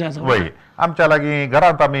वय आमच्या लागीं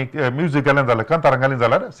घरांत आमी म्युजीक घालें जाल्यार कांतारां घालीं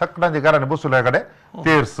जाल्यार सगळ्यांच्या घरांनी बसल्या कडेन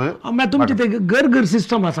तेर्स तुमचे ते घर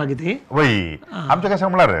सिस्टम आसा कितें वय आमचें कशें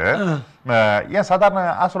म्हळ्यार हें सादारण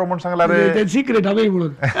आसरो म्हूण सांगल्यार सिक्रेट हांवें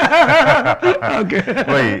म्हणून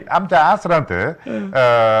वय आमच्या आसरांत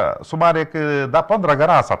सुमार एक 10-15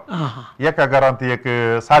 घरां आसात एका घरांत एक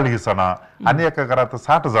 40 जाणां आनी एका घरांत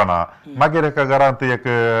 60 जाणां मागीर एका घरांत एक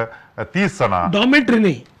 30 जाणां डॉर्मेटरी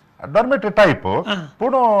न्ही डॉर्मेटरी टायप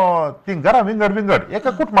पूण ती घरां विंगड एका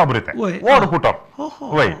कुटुंबा बरयता व्हड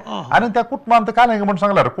कुटुंब वय आनी त्या कुटुंबांत कालें म्हूण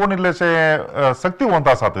सांगल्यार कोण इल्लेशे सक्तिवंत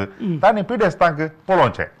आसात तांणी पिडेस्तांक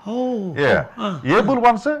पळोवचें able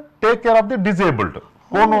once take care of the disabled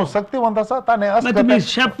कोण सक्तिवंत आसा ताणें तुम्ही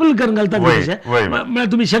शफल करून घालता म्हणजे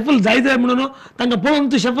तुम्ही शफल जाय म्हणून तांकां पळोवन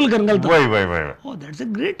तूं शफल करून घालता वय वय वय दॅट्स अ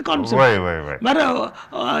ग्रेट कॉन्सेप्ट वय वय वय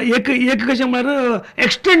बरं एक कशें म्हळ्यार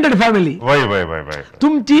एक्सटेंडेड फॅमिली वय वय वय वय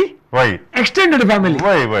तुमची वय एक्सटेंडेड फॅमिली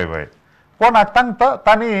वय वय वय कोणाक तांकां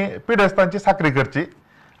तांणी पिडेस्तांची साखरी करची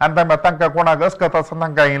आनी तांकां कोणाक अस्कत आसा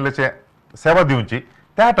तांकां इल्लेशें सेवा दिवची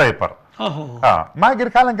त्या टायपार मागीर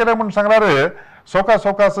कालें केलें म्हूण सांगल्यार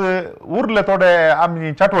सोकास उरले थोडे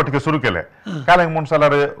आमी चटवटिके सुरू केले कालें म्हूण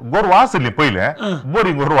जाल्यार गोरवां आसलीं पयलें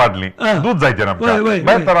बरी गोरवां हाडलीं दूद जायचें आमकां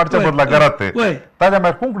मागीर हाडच्या बदला घरांत ताज्या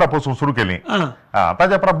मागीर कुंकडां पासून सुरू केलीं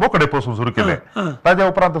ताज्या उपरांत बोकडे पासून सुरू केले ताज्या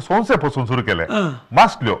उपरांत सोंसे पासून सुरू केले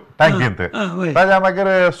मासल्यो टँकींत ताज्या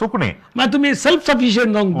मागीर सुकणीं तुमी सेल्फ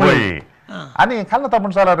सफिशियंट जावंक वय आणि खालता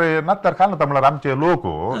म्हणसाला रे नंतर खालता म्हणल्यार आमचे लोक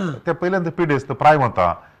ते पहिल्यांदा पिढीस प्राय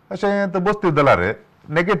म्हणता अशें ते बसती जाल्यार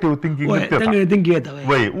नेगेटिव्ह थिंकिंग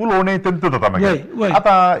वय उलोवणी तेंत जाता मागीर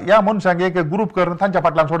आता ह्या मनशांक एक ग्रुप करून तांच्या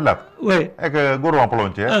फाटल्यान सोडल्यात एक गोरवां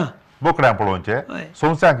पळोवचे बोकड्यांक पळोवचे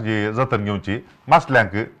सोंस्यांक जी जतन घेवची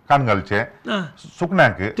मासल्यांक कान घालचे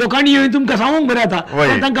सुकण्यांक त्यो काणी तुमकां सांगूंक बरें आता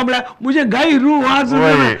तांकां म्हळ्यार मुझे गाय रू आज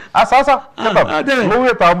आसा आसा लोक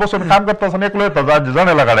येता बसून काम करता आसतना एकलो येता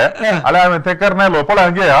जणेला गाड्या आले हांवें तें करनायलो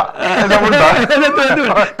पळोवन घेया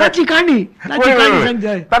म्हणटा ताची काणी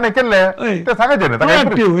ताणें केल्ले ते सांगायचे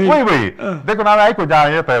न्ही वय वय देखून हांवें आयकूं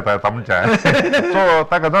येता येता येता म्हणचे सो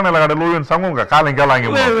ताका जणेला गाड्या लोवन सांगूंक काल गेला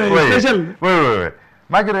वय वय वय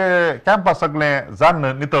मागीर कॅम्पास सगळें जाण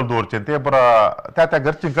नितळ दवरचें ते बरं त्या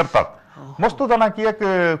घरचीं करतात मस्त जाणां की एक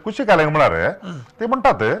कुशी कालेंक म्हळ्यार ते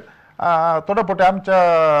म्हणटात थोडे पोटे आमच्या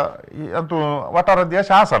वाठारांत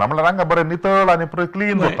अशें आसना म्हळ्यार हांगा बरें नितळ आनी बरें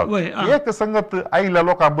क्लीन दवरतात एक संगत आयिल्ल्या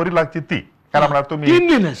लोकांक बरी लागची ती कारण म्हळ्यार तुमी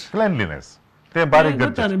क्लिनलीनेस ते बारीक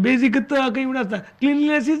गरजेचें basic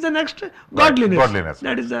cleanliness is the next godliness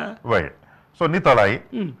that is वय सो नितळाई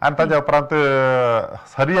आनी ताज्या उपरांत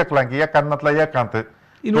हर एकल्यांक एकांतल्या एकांत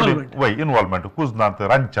वय इनवॉल्वमेंट कुजनांत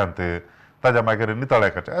रांदच्यांत ताज्या मागीर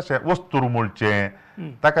नितळ्याचे अशें वस्तू रुमोळचें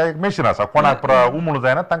ताका एक मशीन आसा कोणाक पुरा उमळ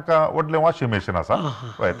जायना तांकां व्हडलें वॉशिंग मशीन आसा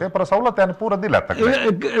वय ते पुरा सवलती पुरो दिल्यात ताका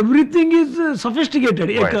एवरीथिंग इज सोफिस्टिकेटेड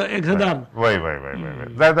एक सादारण वय वय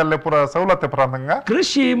वय जाय जाल्ले पुरा सवलती पुरा तांकां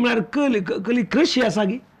कृषी म्हळ्यार कली कृषी आसा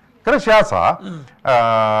की कृषी आसा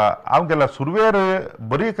हांव गेल्या सुरवेर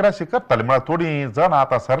बरी कृषी करताली म्हळ्यार थोडी जण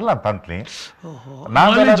आतां सरल्यात तांतली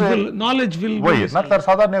नॉलेजफुल वय नाल्यार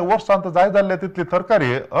सादारण वर्सांत जाय जाल्ले तितली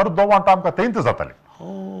तरकारी अर्द वांटो आमकां थंयच जाताली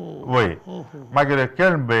वय मागीर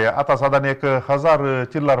केळंबे आतां सादारण 1000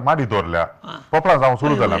 चिल्लर माडी दवरल्या पोपळां जावं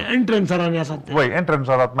सुरू जाल्या एंट्रन्सारांनी आसात वय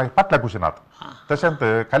एंट्रन्सारांत मागीर फाटल्या कुशीनात तशेंच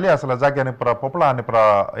खाली आसल्या जाग्यांनी पुरा पोपळां आनी पुरा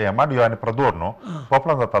हे माडयो आनी पुरा दवर न्हू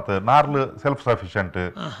पोपळां जातात नाल्ल सेल्फ सफिशियंट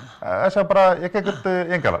अशें पुरा एक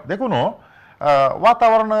हें केलां देखून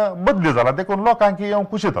वातावरण बदली जाला देखून लोकांक येवंक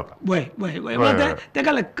खुशी जाता वय वय वय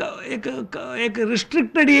तेका एक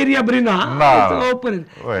रिस्ट्रिक्टेड एरिया बरी ना ओपन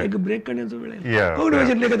एक ब्रेक करण्याचो वेळ कोण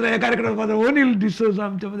भाशेंतले एकत्र ह्या कार्यक्रमात ओनिल डिसोजा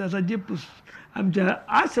आमच्या मध्ये आसा जेप्पू आमच्या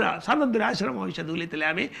आश्रम स्वातंत्र्य आश्रमा विशयात उलयतले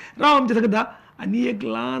आमी राव आमचे सगळा आनी एक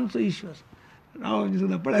ल्हानसो इश्यू आसा राव आमचे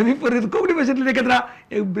सुद्दां पण आमी परत कोंकणी भाशेंतले एकत्र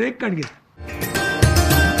एक ब्रेक काड घेता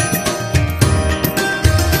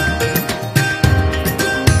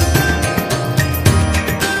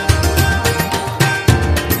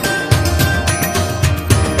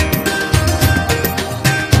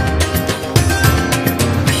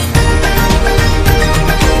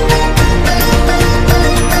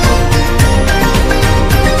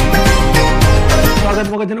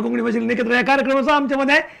कोंकणी भाषेतली नेकेथ्रा या कार्यक्रमाचा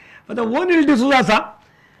आमच्यामध्ये आता ओनिल डिसोजा आसा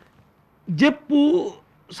जेप्पू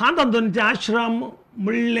सांतांतोनीचे आश्रम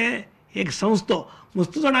म्हणले एक संस्था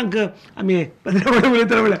मस्त जाणांक आमी पदरावडे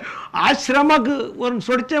उलयताले म्हळ्यार आश्रमाक व्हरून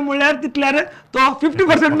सोडचें म्हळ्यार तितल्यार तो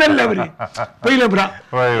 50% मेल्ल्या बरी पयले पुरा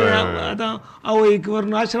आतां आवयक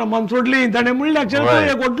व्हरून आश्रमान सोडली ताणें म्हणल्यार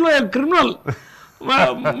एक व्हडलो एक क्रिमिनल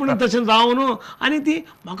म्हणून तशें जावं न्हू आनी ती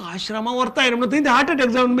म्हाका आश्रमा व्हरता म्हणून थंय हार्ट अटॅक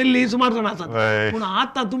जावन मेल्ली सुमार जाणां आसात पूण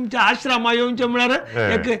आतां तुमच्या आश्रमा येवचें म्हळ्यार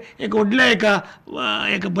एक व्हडल्या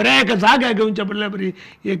एका बऱ्या एका जाग्यार घेवचें पडल्या बरी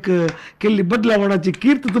एक केल्ली बदलावणाची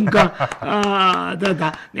कीर्त तुमकां जाता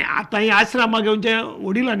आतां ही आश्रमा घेवचे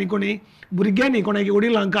वडिलांनी कोणी भुरग्यांनी कोणाक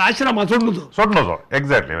वडिलांक आश्रमा सोडलो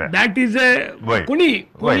एक्झॅक्टली दॅट इज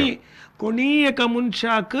कोणी एका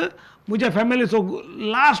मनशाक म्हज्या फॅमिलीचो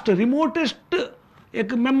लास्ट रिमोटेस्ट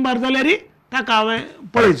एक मेंबर जाल्यार ताका हांवें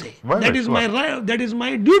पळयचें दॅट इज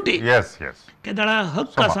माय ड्युटी केदाळा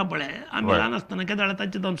हक्क आसा पळय आमी ल्हान आसतना केदाळा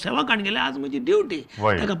ताची जावन सेवा काण गेले आज म्हजी ड्युटी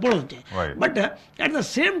ताका पळोवचें but at the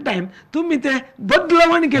same time तुमी तें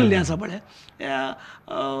बदलावण केल्लें आसा पळय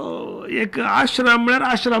एक आश्रम म्हळ्यार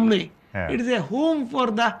आश्रम न्हय it is a home for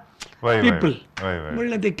the people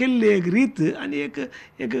म्हणल्यार ते केल्ली एक रीत आनी एक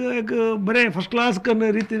एक एक बरें फर्स्ट क्लास करून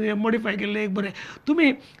रितीन मॉडिफाय केल्लें एक बरें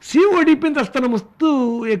तुमी CODPंत आसतना मस्त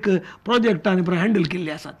एक प्रोजेक्ट आनी बरें हँडल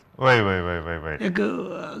केल्ले आसात एक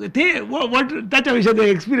ते वॉट ताच्या विशयात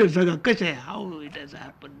एक्सपिरियन्स सांगा कशें how it has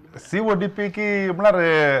happen CODP की म्हळ्यार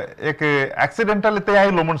एक एक्सिडेंटल ते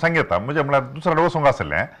आयलो म्हूण सांगता म्हणजे म्हळ्यार दुसरे कडेन वचूंक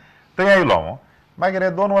आसलें थंय आयलो हांव मागीर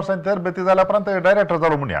 2 वर्सांची तरबेती जाल्या उपरांत डायरेक्टर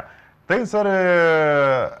जालो म्हणया थंयसर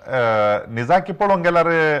निजाकी पळोवंक गेल्यार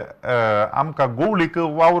आमकां गवळीक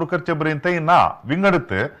वावर करचे बरें थंय ना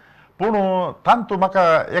विंगडत पूण तांतू म्हाका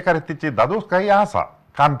एका रितीची दादोसकाय आसा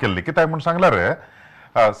काम केल्ली कित्याक म्हूण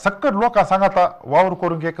सांगल्यार सक्कट लोकां सांगाता वावर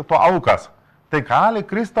करूंक एक तो अवकाश ते खाली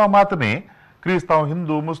क्रिस्तांव मात न्ही क्रिस्तांव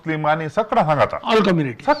हिंदू मुस्लिम आणि सगळं सांगायचा ऑल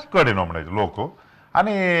कम्युनिटी सगळे नोमण्याचे लोक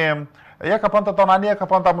आणि एका पंथातून आणि एका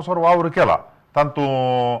पंथामसोर वावर केला तांतू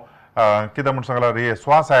कितें म्हणून सांगला रे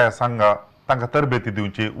स्वासाय सांगा तांकां तरबेती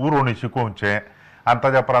दिवची उरोवणी शिकोवचे आणि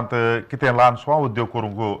ताज्या उपरांत कितें ल्हान स्वउद्योग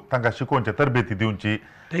करूंक तांकां शिकोवचे तरबेती दिवची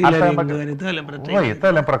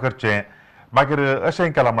तळेंपरा करचें मागीर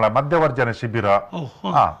अशें केलां म्हळ्यार मध्यवर्जना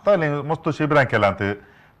शिबिरां तळें मस्त शिबिरां केल्यांत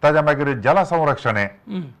ताज्या मागीर जल संरक्षण हें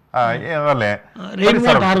जालें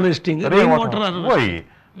वय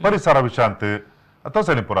परिसरा विशयांत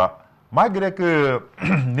तसो न्ही पुरा मागीर एक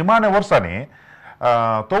निमाण्या वर्सांनी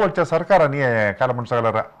तोवरच्या सरकारान हें काय म्हणून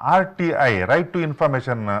सांगल्यार RTI रायट टू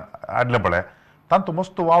इन्फॉर्मेशन हाडलें पळय तांतू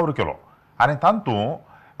मस्त वावर केलो आनी तांतू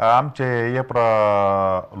आमचे हे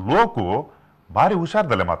लोक भारी हुशार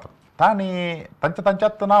जाले मात्र तांणी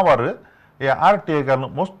तांच्याच नांवार हे RTI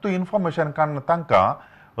घालून मस्त इन्फॉर्मेशन काडून तांकां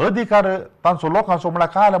अधिकार तांचो लोकांचो म्हळ्यार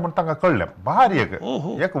काय जालें म्हण तांकां कळ्ळें भारी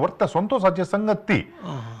एक वर्त संतोशाची संगत ती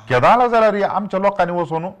केदाळ जाल्यार आमच्या लोकांनी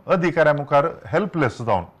वचून अधिकाऱ्या मुखार हेल्पलेस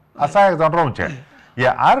जावन असहायक जावन रावचें हे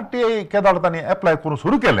RTI केदाळ तांणी एप्लाय करून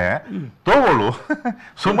सुरू केलें तो वळू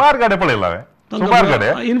सुमार गाडे पळयला सुमार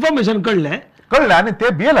गाडे इन्फॉर्मेशन कळलें आनी ते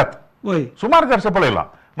भियेल्यात सुमार गाडशे पळयला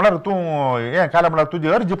म्हळ्यार तूं हें कायलें म्हळ्यार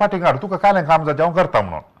तुजी अर्जी फाटी काड तुका कायलें काम जाता हांव करता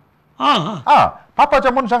म्हणून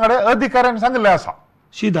पापाच्या मनशां कडेन अधिकाऱ्यान सांगलें आसा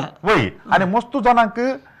सीधा वय आनी मस्त जाणांक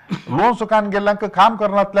लोन सुकान गेल्ल्यांक काम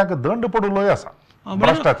करनातल्यांक दंड पडलोय आसा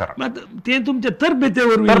भ्रष्टाचार ते तुमच्या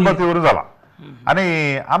तरबेतीवर जाला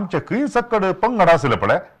आनी आमचे खंय सकड पंगड आसले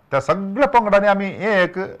पळय त्या सगळ्या पंगडांनी आमी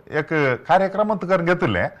एक एक कार्यक्रम करून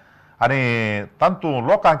घेतले आनी तांतू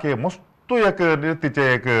लोकांक मस्त एक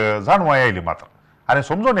रितीचे एक जाणवाय आयली मात्र आनी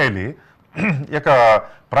समजून आयली एका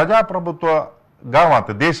प्रजाप्रभुत्व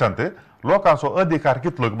गांवांत देशांत लोकांचो अधिकार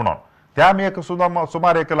कितलो म्हणून ते आमी एक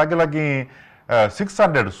सुमार एक लागीं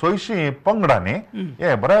 600 पंगडांनी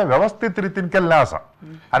हे बरें व्यवस्थीत रितीन केल्लें आसा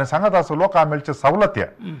आनी सांगत आसा लोकांक मेळचे सवलती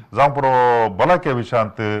जावं पुरो भलायके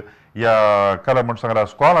विशयांत या काले म्हणून सांगल्यार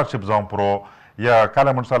स्कॉलरशीप जावं पुरो या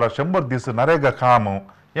काले म्हणून सांगल्यार 100 दीस नरेगा काम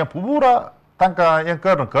हें पुरा तांकां हें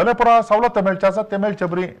करून कले पुरा सवलती मेळचे आसा ते मेळचे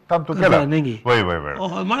बरी तांतू केल्या वय वय वय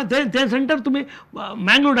म्हळ्यार तें सेंटर तुमी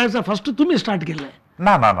मँगलोर डायरेक्ट फर्स्ट तुमी स्टार्ट केल्लें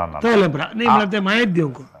ना ना ना ना ते माहिती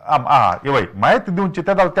दिवंक वय माहिती दिवची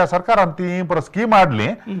त्या सरकारान ती परत स्कीम हाडली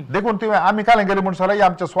देखून ती आमी काले गेली म्हणून सांगलें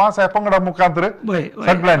आमच्या स्वास पंगडा मुखांतर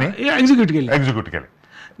सगळ्यांनी एक्झिक्यूट केले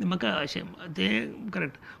म्हाका अशें ते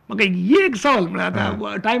करेक्ट म्हाका एक सवाल म्हळ्यार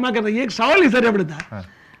आतां टायमाक येता एक सवाल विचारया पडटा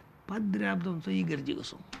पाद्र्याप तुमचो इगर्जी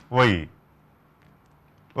कसो वय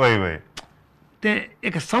वय वय ते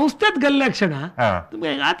एका संस्थेत गेल्ल्या क्षणा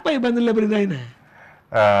तुमकां हात पांय बांदिल्ले बरी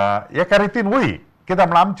जायना एका रितीन वय कित्याक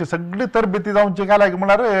म्हळ्यार आमची सगळी तरबेती जावची काय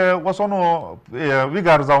म्हळ्यार वचून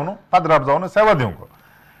विगार जावन पाद्राप जावन सेवा दिवंक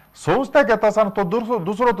संस्थेक येता आसतना तो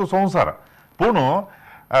दुसरो तो संवसार पूण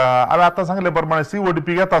हांवें आतां सांगले प्रमाणे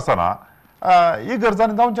CODP घेता आसतना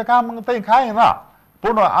इगर्जांनी जावचें काम थंय कांय ना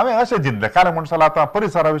पूण हांवें अशें चिंतलें काले म्हणून सांगलें आतां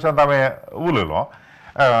परिसरा विशयांत हांवें उलयलो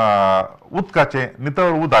उदकाचें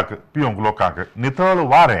नितळ उदक पिवंक लोकांक नितळ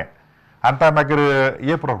वारें आनी त्या मागीर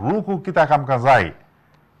हे रूख कित्याक आमकां जाय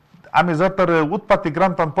आमी जर तर उत्पत्ती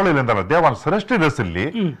ग्रंथांत पळयलें जाल्यार देवान सृश्टी रचयल्ली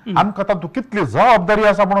आमकां तातूंत कितली जबाबदारी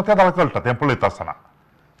आसा म्हणून त्या कळटा तें पळयता आसतना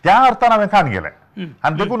त्या अर्थान हांवें कान गेलें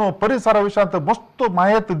आनी देखून परिसरा विशयांत मस्त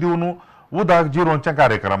मायेत दिवन उदक जिरोवचे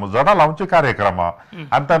कार्यक्रम झाडां लावचे कार्यक्रम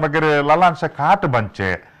आनी त्या मागीर ल्हानशे खाट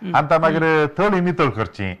बांदचे आनी त्या मागीर तळी नितळ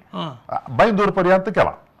करची बैंदूर पर्यंत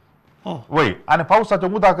केला वय आनी पावसाचें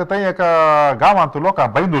उदक थंय एका गांवांत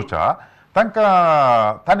लोकांक बैंदूरच्या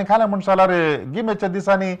तांणी खालें म्हणून सांगल्यार गिमेच्या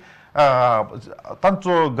दिसांनी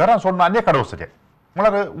तांचो घरां सोडून आनी एकाडे वचचें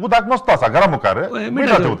म्हळ्यार उदक मस्त आसा घरा मुखार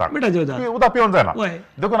मिठाचें उदक पिवंक जायना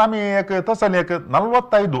देखून आमी एक तसली एक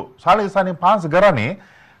 45 40 आनी 5 घरांनी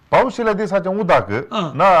पावशिल्ल्या दिसाचें उदक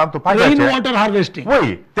वॉटर हार्वेस्टिंग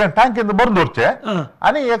वय तें टांकीन भरून दवरचें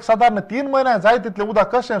आनी एक सादारण 3 म्हयने जाय तितलें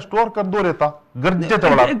उदक कशें स्टोर करून दवरता गरजेच्या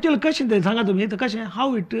वेळार एक्चुअली कशें तें सांगा तुमी कशें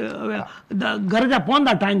हाव इट घराच्या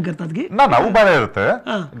पोंदा टँक करतात की ना ना उबार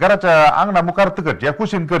घराच्या आंगणा मुखार करची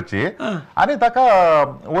कुशीन करची आनी ताका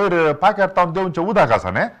वयर पाक्यार तावन देवचें उदक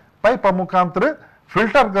आसा न्ही पायपा मुखांतर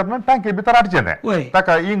फिल्टर करून टांकी भितर हाडचें न्ही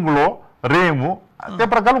ताका इंगळो रेमू ते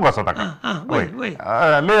प्रकार घालूंक आसा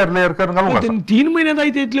ताका लेयर करून घालूंक आसा 3 म्हयने जाय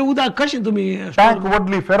तितलें उदक कशें तुमी टँक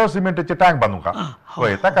व्हडली फेरो सिमेंटाची टँक बांदूंक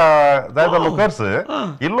हय ताका जाय जाल्लो खर्च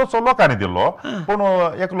इल्लोसो लोकांनी दिल्लो पूण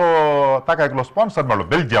ताका एकलो स्पॉन्सर मेळ्ळो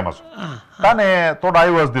बेल्जियमाचो ताणें थोडो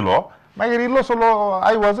आयवज दिलो मागीर इल्लोसो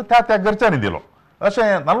आयवज त्या घरच्यांनी दिलो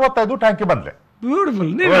अशें 45 टँकी बांदले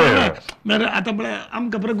ब्युटिफूल न्ही आतां म्हळ्यार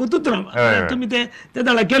आमकां परत गुतूच ना तुमी ते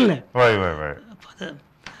दाळा केल्लें हय हय हय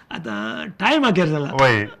आता टायम अखेर झाला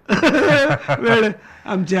वय वेळ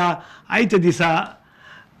आमच्या आईच्या दिसा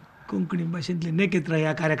कोंकणी भाषेतले नेकेत्रा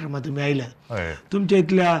या कार्यक्रमात तुम्ही आयला हय तुमच्या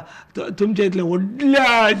इथल्या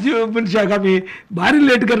व्हडल्या जीव मनशाक आमी भारी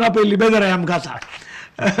लेट करना पयली बेजार आहे आमकां आसा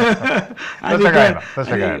तशें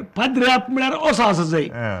काय पाद्र्याप म्हळ्यार असो आसा जाय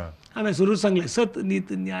हं. हांवें सुरू सांगलें सत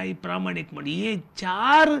नीत न्याय प्रामाणीक म्हण हे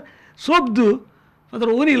 4 शब्द मात्र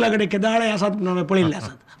ओनिला कडेन केदाळे आसात म्हणून हांवें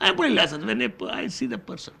पळयल्ले आसात when I see the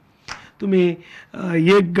person तुम्ही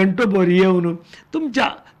 1 घंटोभर येवन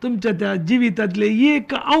तुमच्या त्या जिवितांतले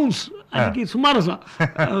एक अंश आणखी सुमार आसा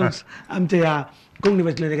अंश आमच्या ह्या कोंकणी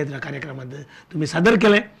भाषेतल्या नेकेत्रा कार्यक्रमांत तुम्ही सादर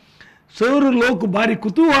केले सर लोक बारीक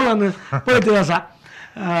कुतूहलान पळयत आसा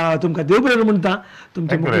तुमकां देव बरें म्हणटा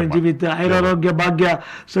तुमचें मुखेल जिवीत आरोग्य भाग्य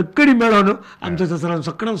सगळी मेळोन आमच्या ससरान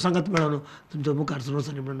सगळ्यांक सांगत मेळोन तुमच्या मुखार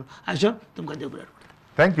सुरसनी म्हणून आशा तुमकां देव बरें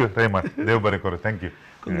म्हणटा थँक्यू रेमंड देव बरें करूं थँक्यू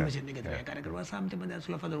कोंकणी भाषेत नेकेत्रा ह्या कार्यक्रम आसा आमच्या मध्ये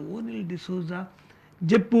आसलो फादर ओनिल डी सोजा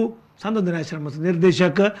जेप्पू सांदोदरा आश्रमाचो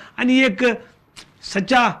निर्देशक आनी एक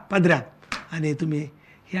सच्चा पाद्र्याक आनी तुमी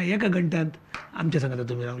ह्या एका घंट्यांत आमच्या सांगात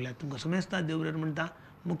तुमी रावल्यात तुमकां समेस्ता देव बरें म्हणटा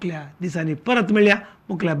मुखल्या दिसांनी परत मेळया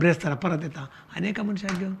मुखल्या ब्रेस्तारा परत येता आनी एका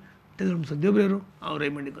मनशाक घेवन तेजो आमचो देव बरें हांव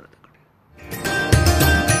रेमंड करता